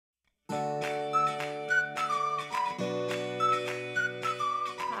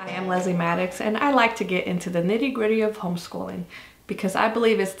I'm Leslie Maddox, and I like to get into the nitty-gritty of homeschooling because I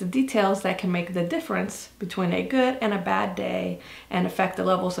believe it's the details that can make the difference between a good and a bad day and affect the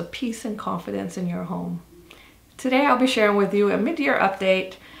levels of peace and confidence in your home. Today I'll be sharing with you a mid-year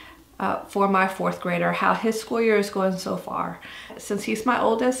update for my fourth grader, how his school year is going so far. Since he's my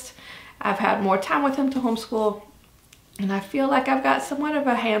oldest, I've had more time with him to homeschool, and I feel like I've got somewhat of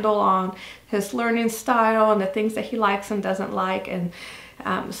a handle on his learning style and the things that he likes and doesn't like, and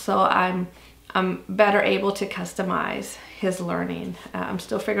so I'm better able to customize his learning. I'm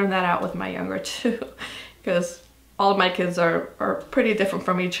still figuring that out with my younger two, because all of my kids are pretty different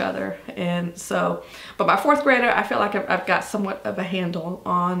from each other. And so, but my fourth grader, I feel like I've got somewhat of a handle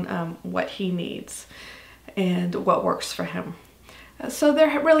on what he needs and what works for him. So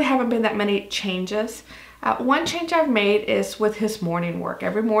there really haven't been that many changes. One change I've made is with his morning work.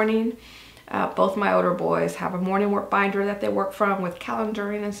 Every morning, both my older boys have a morning work binder that they work from with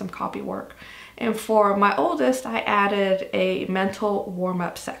calendaring and some copy work. And for my oldest, I added a mental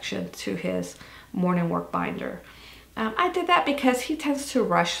warm-up section to his morning work binder. I did that because he tends to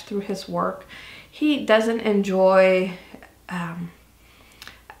rush through his work. He doesn't enjoy, I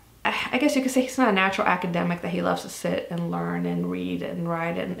guess you could say he's not a natural academic, that he loves to sit and learn and read and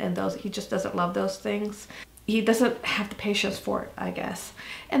write and those. He just doesn't love those things. He doesn't have the patience for it, I guess.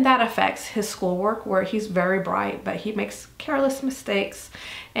 And that affects his schoolwork, where he's very bright, but he makes careless mistakes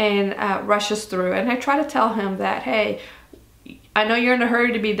and rushes through. And I try to tell him that, hey, I know you're in a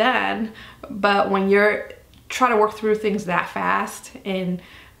hurry to be done, but when you're trying to work through things that fast and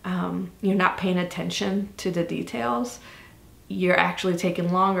you're not paying attention to the details, you're actually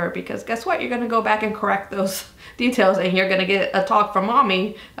taking longer, because guess what? You're going to go back and correct those details, and you're going to get a talk from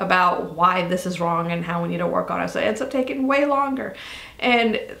mommy about why this is wrong and how we need to work on it. So it ends up taking way longer.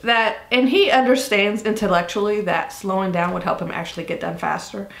 And he understands intellectually that slowing down would help him actually get done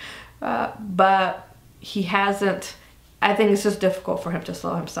faster. But he hasn't, I think it's just difficult for him to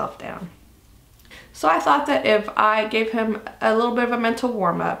slow himself down. So I thought that if I gave him a little bit of a mental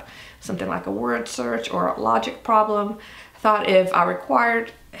warm-up, something like a word search or a logic problem, I thought if I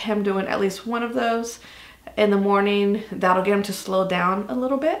required him doing at least one of those in the morning, that'll get him to slow down a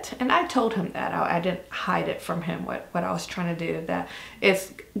little bit. And I told him that. I didn't hide it from him, what I was trying to do, that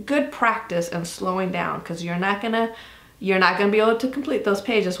it's good practice in slowing down, because you're not gonna be able to complete those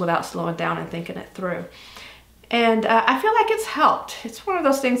pages without slowing down and thinking it through. And I feel like it's helped. It's one of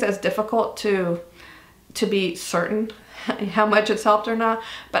those things that's difficult to be certain how much it's helped or not,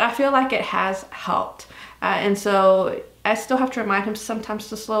 but I feel like it has helped. And so I still have to remind him sometimes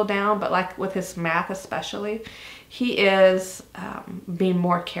to slow down, but like with his math especially, he is being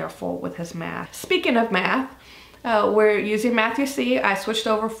more careful with his math. Speaking of math, we're using Math-U-See. I switched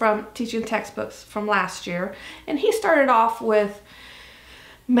over from teaching textbooks from last year, and he started off with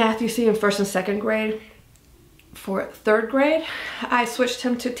Math-U-See in first and second grade. For third grade, I switched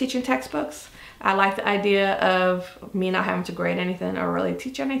him to teaching textbooks. I like the idea of me not having to grade anything or really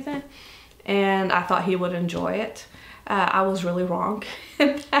teach anything, and I thought he would enjoy it. I was really wrong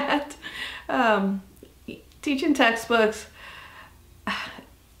in that. Teaching textbooks,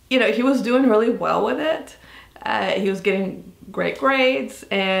 you know, he was doing really well with it. He was getting great grades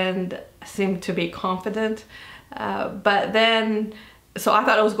and seemed to be confident. But then, so I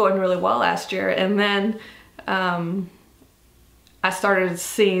thought it was going really well last year, and then I started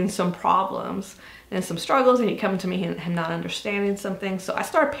seeing some problems and some struggles, and he'd come to me and him not understanding something. So I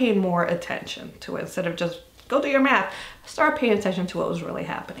started paying more attention to it. Instead of just go do your math, I started paying attention to what was really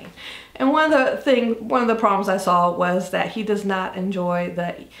happening. And one of the problems I saw was that he does not enjoy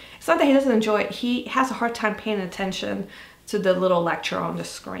it's not that he doesn't enjoy it, he has a hard time paying attention to the little lecture on the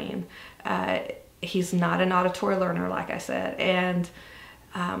screen. He's not an auditory learner, like I said, and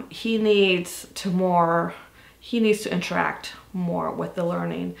he needs to interact more with the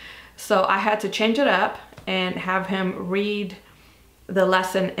learning. So I had to change it up and have him read the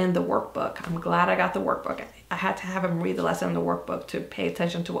lesson in the workbook. I'm glad I got the workbook. I had to have him read the lesson in the workbook to pay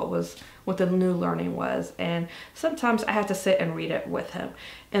attention to what the new learning was. And sometimes I had to sit and read it with him.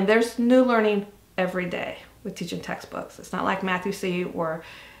 And there's new learning every day with teaching textbooks. It's not like Math-U-See where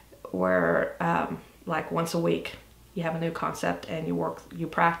like once a week you have a new concept and you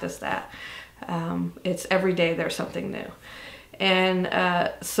practice that. It's every day there's something new. And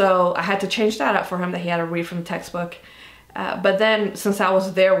so I had to change that up for him, that he had to read from the textbook. But then, since I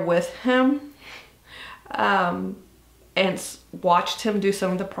was there with him and watched him do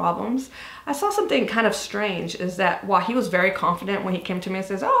some of the problems, I saw something kind of strange, is that while he was very confident when he came to me and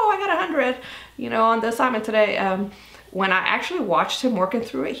says, oh, I got 100, you know, on the assignment today, when I actually watched him working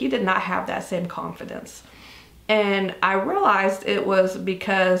through it, he did not have that same confidence. And I realized it was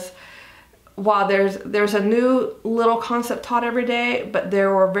because while there's a new little concept taught every day, but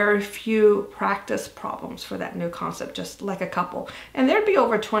there were very few practice problems for that new concept, just like a couple. And there'd be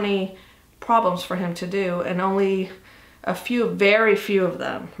over 20 problems for him to do, and only a few, very few of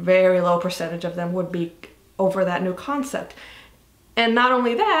them, very low percentage of them would be over that new concept. And not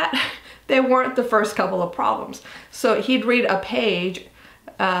only that, they weren't the first couple of problems. So he'd read a page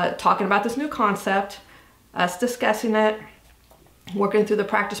talking about this new concept, us discussing it, working through the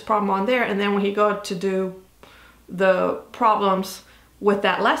practice problem on there, and then when he go to do the problems with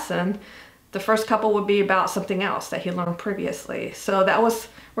that lesson, the first couple would be about something else that he learned previously. So that was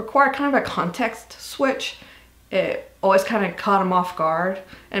required kind of a context switch. It always kind of caught him off guard,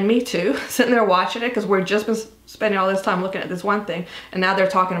 and me too, sitting there watching it, because we've just been spending all this time looking at this one thing, and now they're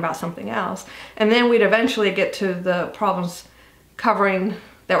talking about something else. And then we'd eventually get to the problems covering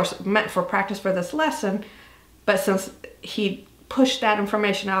that were meant for practice for this lesson, but since he pushed that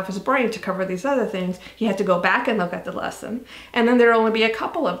information out of his brain to cover these other things, he had to go back and look at the lesson, and then there'd only be a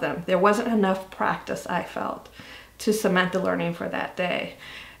couple of them. There wasn't enough practice, I felt, to cement the learning for that day.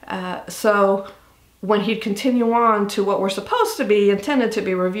 So when he'd continue on to what were supposed to be intended to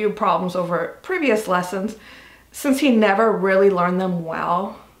be review problems over previous lessons, since he never really learned them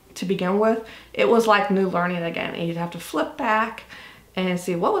well to begin with, it was like new learning again, and you'd have to flip back and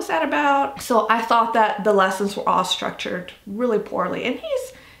see what was that about. So I thought that the lessons were all structured really poorly, and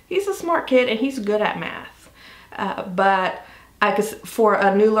he's a smart kid and he's good at math, but I guess for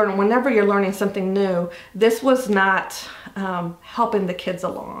a new learner, whenever you're learning something new, this was not helping the kids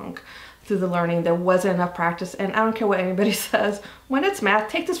along through the learning. There wasn't enough practice, and I don't care what anybody says, when it's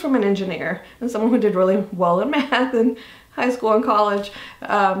math, take this from an engineer and someone who did really well in math in high school and college.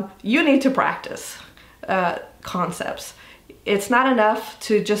 You need to practice concepts. It's not enough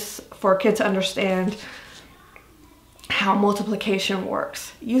to just for a kid to understand how multiplication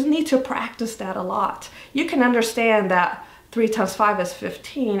works. You need to practice that a lot. You can understand that 3 times 5 is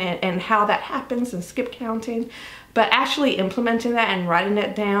 15 and how that happens and skip counting, but actually implementing that and writing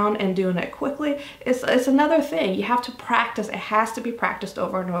it down and doing it quickly is another thing. You have to practice. It has to be practiced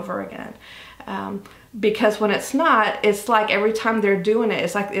over and over again. Because when it's not, it's like every time they're doing it,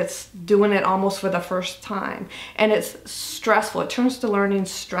 it's like it's doing it almost for the first time. And it's stressful. It turns to learning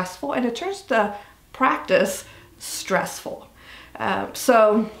stressful, and it turns to practice stressful.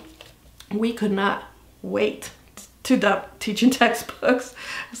 So we could not wait to dump teaching textbooks.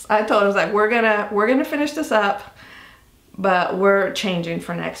 I told him, I was like, we're gonna finish this up, but we're changing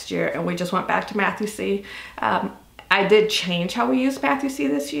for next year. And we just went back to Math-U-See. I did change how we use Math-U-See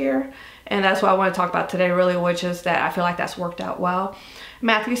this year. And that's what I want to talk about today, really, which is that I feel like that's worked out well.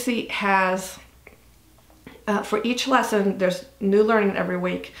 Math-U-See has, for each lesson, there's new learning every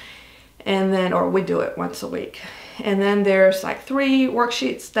week, and then, or we do it once a week. And then there's like 3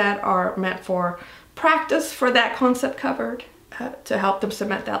 worksheets that are meant for practice for that concept covered, to help them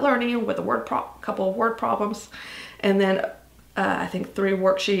cement that learning with a couple of word problems. And then I think 3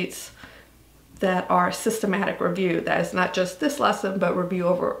 worksheets that are systematic review. That is not just this lesson, but review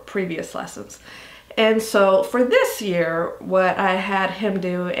over previous lessons. And so for this year, what I had him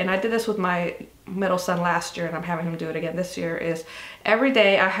do, and I did this with my middle son last year, and I'm having him do it again this year, is every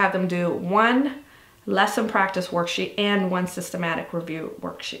day I have them do 1 lesson practice worksheet and 1 systematic review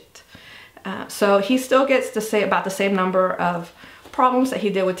worksheet. So he still gets to say about the same number of problems that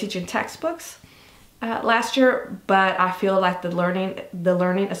he did with teaching textbooks last year, but I feel like the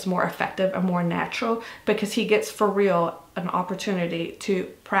learning is more effective and more natural because he gets for real an opportunity to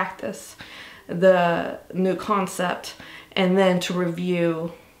practice the new concept and then to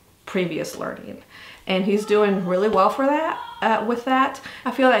review previous learning. And he's doing really well for that. With that,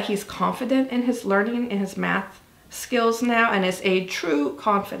 I feel that he's confident in his learning and his math skills now, and it's a true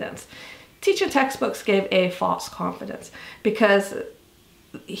confidence. Teaching textbooks gave a false confidence because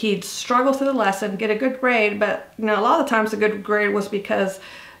he'd struggle through the lesson, get a good grade, but you know, a lot of the times the good grade was because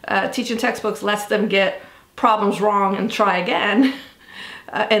teaching textbooks lets them get problems wrong and try again,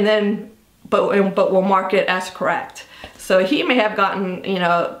 and then but we'll mark it as correct. So he may have gotten, you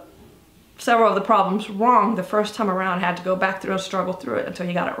know, several of the problems wrong the first time around, had to go back through and struggle through it until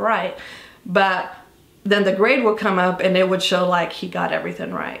he got it right, but then the grade would come up and it would show like he got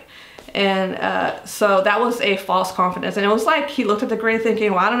everything right. And so that was a false confidence, and it was like he looked at the grade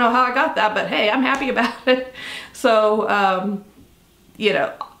thinking, well, I don't know how I got that, but hey, I'm happy about it. So you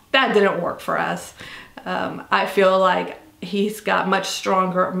know, that didn't work for us. I feel like he's got much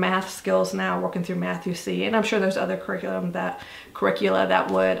stronger math skills now working through Math-U-See, and I'm sure there's other curricula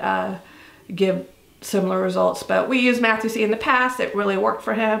that would give similar results, but we used Math2C in the past. It really worked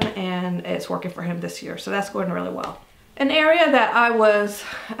for him, and it's working for him this year. So that's going really well. An area that I was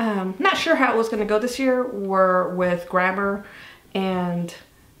not sure how it was going to go this year were with grammar and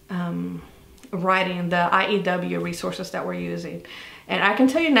writing, the IEW resources that we're using. And I can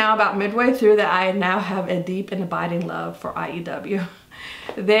tell you now, about midway through, that I now have a deep and abiding love for IEW.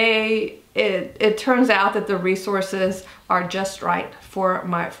 It turns out that the resources are just right for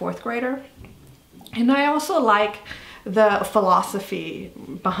my 4th grader. And I also like the philosophy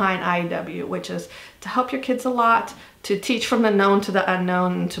behind IEW, which is to help your kids a lot, to teach from the known to the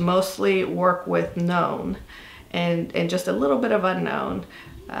unknown, and to mostly work with known and just a little bit of unknown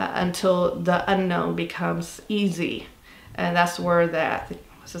until the unknown becomes easy. And that's where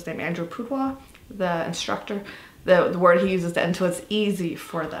what's his name, Andrew Pudwa, the instructor, the word he uses, that until it's easy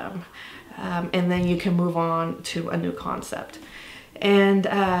for them. And then you can move on to a new concept. And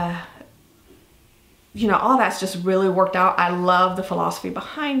you know, all that's just really worked out. I love the philosophy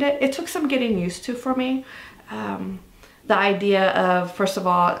behind it. It took some getting used to for me. The idea of, first of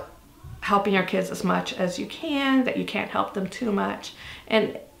all, helping your kids as much as you can, that you can't help them too much.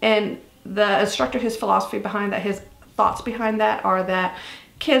 And the instructor, his philosophy behind that, his thoughts behind that are that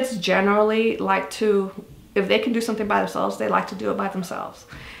kids generally like to, if they can do something by themselves, they like to do it by themselves.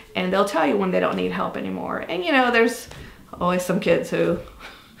 And they'll tell you when they don't need help anymore. And you know, there's always some kids who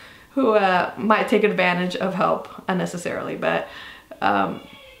might take advantage of help unnecessarily, but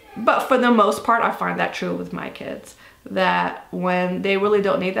for the most part, I find that true with my kids, that when they really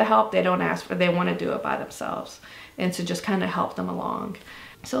don't need the help, they don't ask for, they want to do it by themselves, and to just kind of help them along.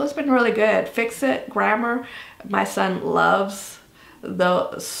 So it's been really good. Fix It grammar. My son loves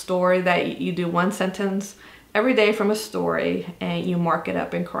the story that you do one sentence every day from a story, and you mark it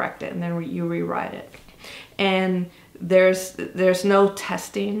up and correct it, and then you rewrite it. And there's no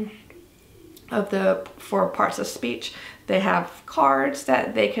testing for parts of speech. They have cards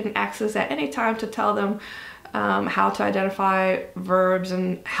that they can access at any time to tell them how to identify verbs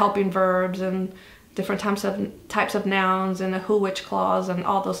and helping verbs and different types of nouns and the who, which clause and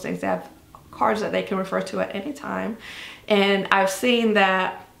all those things. They have cards that they can refer to at any time. And I've seen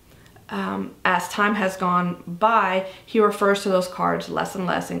that as time has gone by, he refers to those cards less and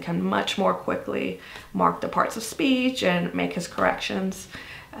less and can much more quickly mark the parts of speech and make his corrections.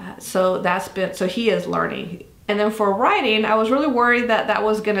 So he is learning. And then for writing, I was really worried that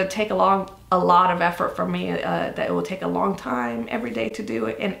was going to take a lot of effort from me, that it will take a long time every day to do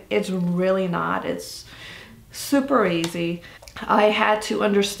it. And it's really not. It's super easy. I had to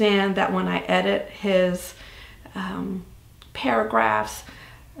understand that when I edit his paragraphs,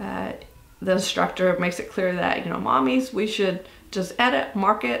 the instructor makes it clear that, you know, mommies, we should just edit,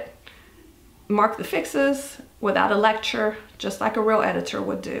 mark the fixes without a lecture, just like a real editor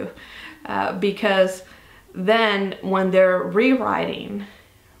would do. Because then when they're rewriting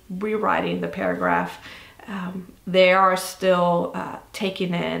the paragraph, they are still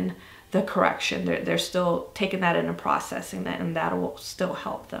taking in the correction. They're still taking that in and processing that, and that will still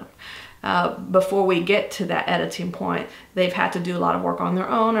help them. Before we get to that editing point, they've had to do a lot of work on their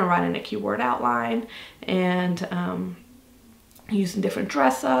own and writing a keyword outline and using different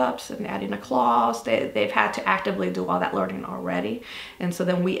dress-ups and adding a clause. They've had to actively do all that learning already. And so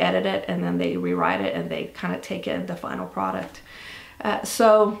then we edit it, and then they rewrite it, and they kind of take in the final product.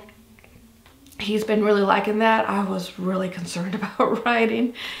 So he's been really liking that. I was really concerned about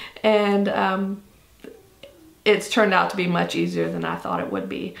writing, and it's turned out to be much easier than I thought it would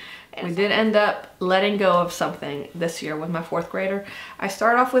be. And we did end up letting go of something this year with my 4th grader. I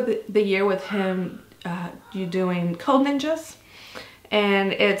started off with the year with him doing Code Ninjas.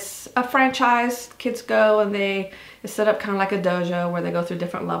 And it's a franchise. Kids go and it's set up kind of like a dojo where they go through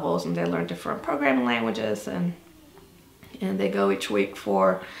different levels and they learn different programming languages, and they go each week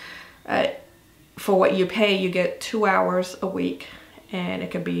for what you pay. You get 2 hours a week, and it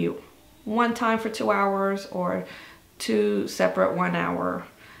could be one time for 2 hours or 2 separate 1 hour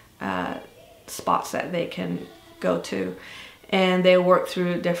spots that they can go to, and they work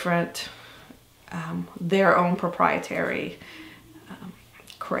through different their own proprietary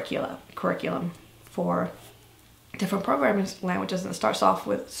curriculum for different programming languages. And it starts off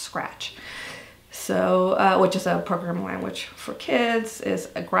with Scratch, so which is a programming language for kids. Is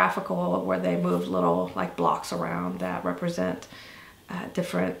a graphical where they move little like blocks around that represent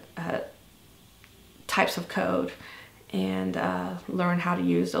different types of code, and learn how to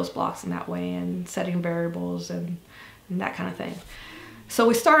use those blocks in that way, and setting variables and that kind of thing. So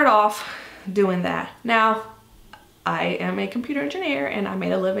we started off doing that. Now, I am a computer engineer, and I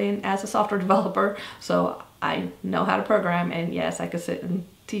made a living as a software developer, so I know how to program, and yes, I could sit and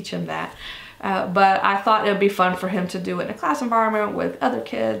teach him that. But I thought it would be fun for him to do it in a class environment with other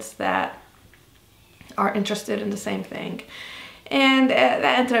kids that are interested in the same thing. And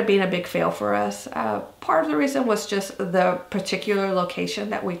that ended up being a big fail for us. Part of the reason was just the particular location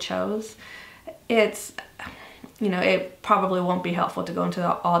that we chose. It's, you know, it probably won't be helpful to go into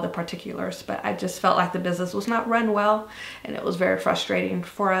all the particulars, but I just felt like the business was not run well, and it was very frustrating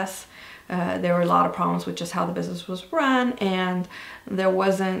for us. There were a lot of problems with just how the business was run, and there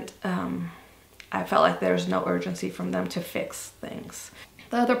wasn't, I felt like there was no urgency from them to fix things.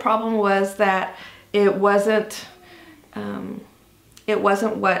 The other problem was that it wasn't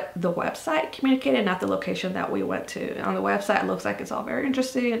what the website communicated, not the location that we went to. On the website, it looks like it's all very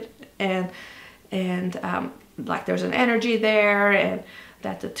interesting, and like there's an energy there, and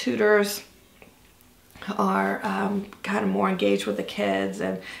that the tutors are kind of more engaged with the kids.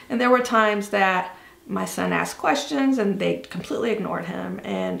 And there were times that my son asked questions and they completely ignored him,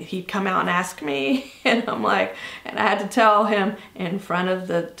 and he'd come out and ask me, and I'm like, and I had to tell him in front of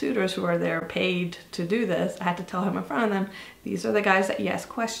the tutors who are there paid to do this, I had to tell him in front of them, these are the guys that you ask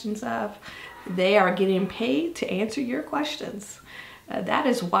questions of. They are getting paid to answer your questions. That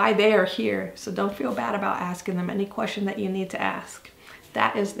is why they are here. So don't feel bad about asking them any question that you need to ask.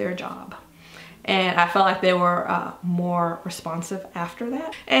 That is their job. And I felt like they were more responsive after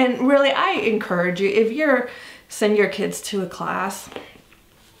that. And really, I encourage you, if you're sending your kids to a class,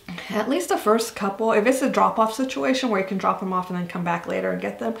 at least the first couple, if it's a drop-off situation where you can drop them off and then come back later and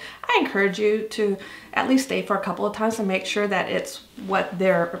get them, I encourage you to at least stay for a couple of times and make sure that it's what they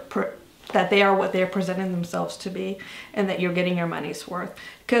are what they're presenting themselves to be, and that you're getting your money's worth.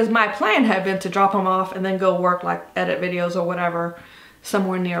 Because my plan had been to drop them off and then go work, like edit videos or whatever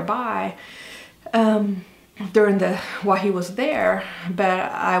somewhere nearby while he was there, but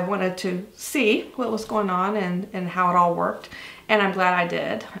I wanted to see what was going on and how it all worked, and I'm glad I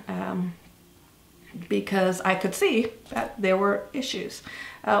did, because I could see that there were issues.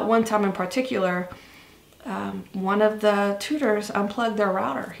 One time in particular, one of the tutors unplugged their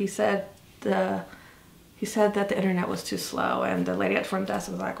router. He said that the internet was too slow, and the lady at the front desk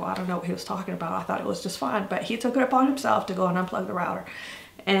was like, well, I don't know what he was talking about. I thought it was just fine, but he took it upon himself to go and unplug the router,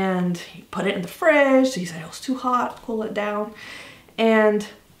 and he put it in the fridge. He said it was too hot, cool it down. And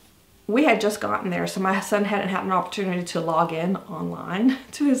we had just gotten there, so my son hadn't had an opportunity to log in online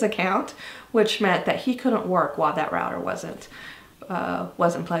to his account, which meant that he couldn't work while that router wasn't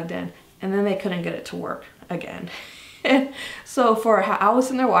plugged in, and then they couldn't get it to work again. So I was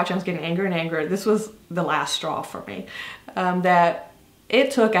sitting there watching, I was getting angrier and angrier. This was the last straw for me, that it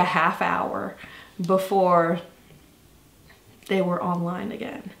took a half hour before they were online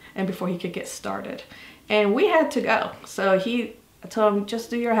again and before he could get started, and we had to go. So I told him, just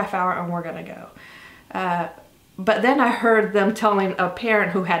do your half hour and we're gonna go. But then I heard them telling a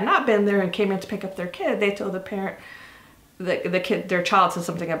parent who had not been there and came in to pick up their kid, they told the parent, their child said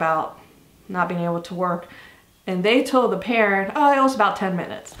something about not being able to work, and they told the parent, oh, it was about 10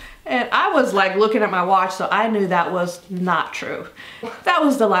 minutes. And I was like looking at my watch, so I knew that was not true. That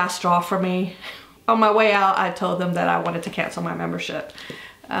was the last straw for me. On my way out, I told them that I wanted to cancel my membership.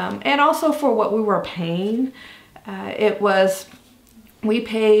 And also for what we were paying, it was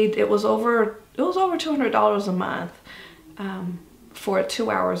over $200 a month for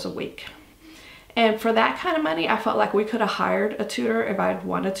 2 hours a week. And for that kind of money, I felt like we could have hired a tutor if I'd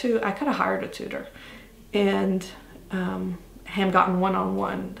wanted to. I could have hired a tutor and him gotten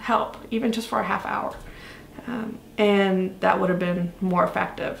one-on-one help, even just for a half hour. And that would have been more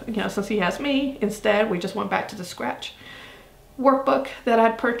effective. You know, since he has me, instead, we just went back to the Scratch workbook that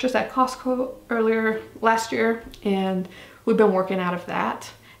I'd purchased at Costco earlier last year, and we've been working out of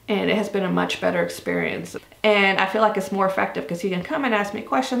that, and it has been a much better experience. And I feel like it's more effective because he can come and ask me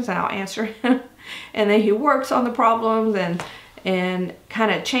questions and I'll answer him. And then he works on the problems and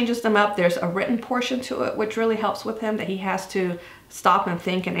kind of changes them up. There's a written portion to it, which really helps with him, that he has to stop and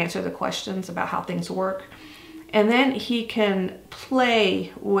think and answer the questions about how things work. And then he can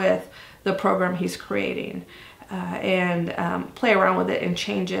play with the program he's creating and play around with it and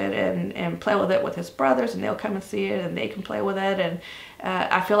change it and play with it with his brothers, and they'll come and see it and they can play with it. And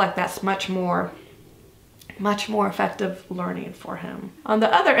I feel like that's much more effective learning for him. On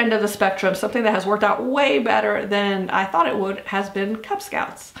the other end of the spectrum, something that has worked out way better than I thought it would has been Cub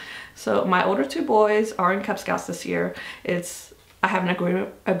Scouts. So my older two boys are in Cub Scouts this year. I have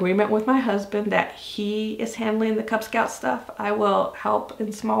an agreement with my husband that he is handling the Cub Scout stuff. I will help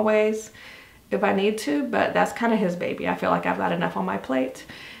in small ways if I need to, but that's kind of his baby. I feel like I've got enough on my plate.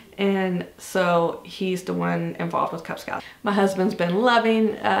 And so he's the one involved with Cub Scouts. My husband's been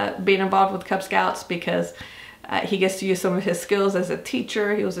loving being involved with Cub Scouts because He gets to use some of his skills as a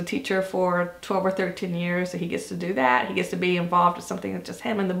teacher. He was a teacher for 12 or 13 years, so he gets to do that. He gets to be involved with something that's just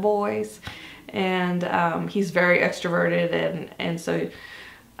him and the boys. And he's very extroverted, and so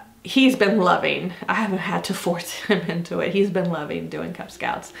he's been loving. I haven't had to force him into it. He's been loving doing Cub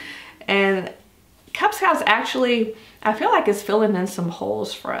Scouts. And Cub Scouts actually, I feel like, is filling in some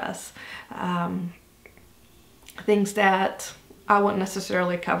holes for us. Things that I wouldn't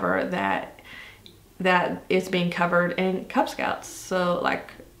necessarily cover that is being covered in Cub Scouts. So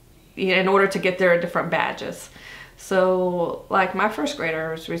like, in order to get their different badges. So like my first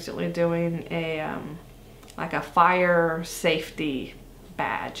grader was recently doing a like a fire safety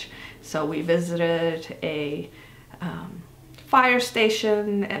badge. So we visited a fire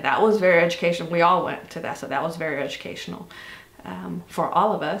station, and that was very educational. We all went to that, so that was very educational for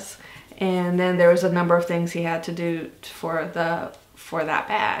all of us. And then there was a number of things he had to do for that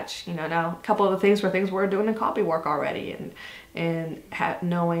badge. You know, now a couple of the things were things we were doing in copy work already, and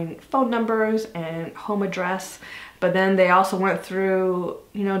knowing phone numbers and home address. But then they also went through,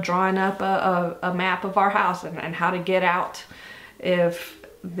 you know, drawing up a map of our house and how to get out if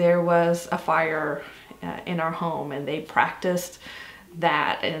there was a fire in our home. And they practiced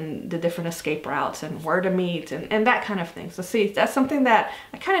that and the different escape routes and where to meet and that kind of thing. So see, that's something that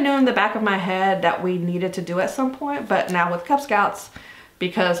I kind of knew in the back of my head that we needed to do at some point. But now with Cub Scouts,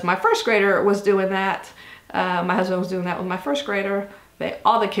 because my first grader was doing that, my husband was doing that with my first grader,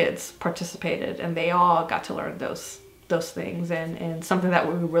 all the kids participated and they all got to learn those things and something that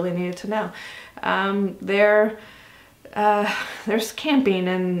we really needed to know. There's camping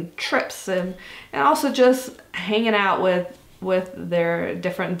and trips and also just hanging out with their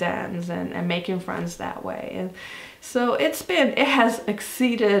different dens and making friends that way. And so it has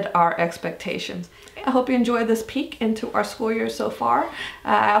exceeded our expectations. I hope you enjoyed this peek into our school year so far.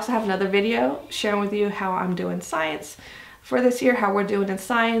 I also have another video sharing with you how I'm doing science for this year, how we're doing in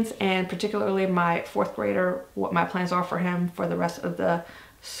science, and particularly my fourth grader, what my plans are for him for the rest of the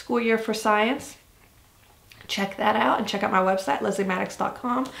school year for science. Check that out and check out my website,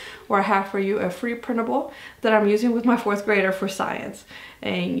 lesliemaddox.com, where I have for you a free printable that I'm using with my fourth grader for science.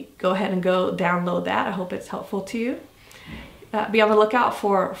 And go ahead and go download that. I hope it's helpful to you. Be on the lookout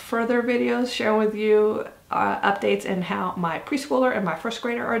for further videos sharing with you updates and how my preschooler and my first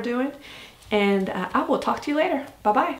grader are doing. And I will talk to you later. Bye-bye.